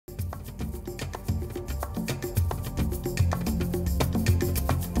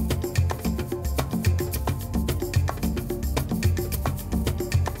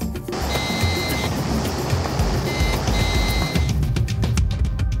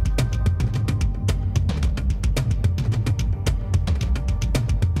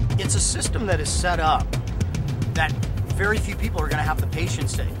system that is set up that very few people are going to have the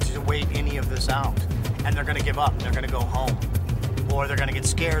patience to wait any of this out. And they're going to give up, they're going to go home. Or they're going to get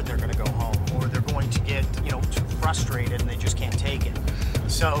scared, they're going to go home. Or they're going to get, too frustrated and they just can't take it.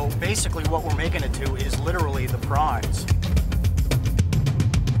 So basically what we're making it to is literally the prize.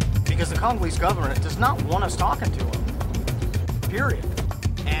 Because the Congolese government does not want us talking to them, period.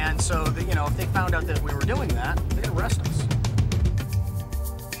 And so, if they found out that we were doing that, they'd arrest us.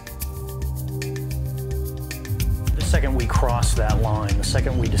 The second we crossed that line, the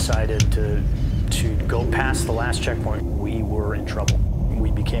second we decided to go past the last checkpoint, we were in trouble.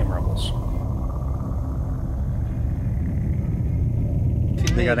 We became rebels.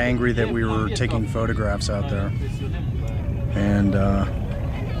 They got angry that we were taking photographs out there. And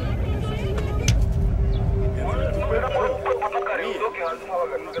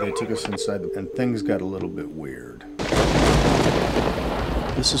they took us inside and things got a little bit weird.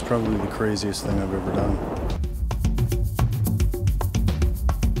 This is probably the craziest thing I've ever done.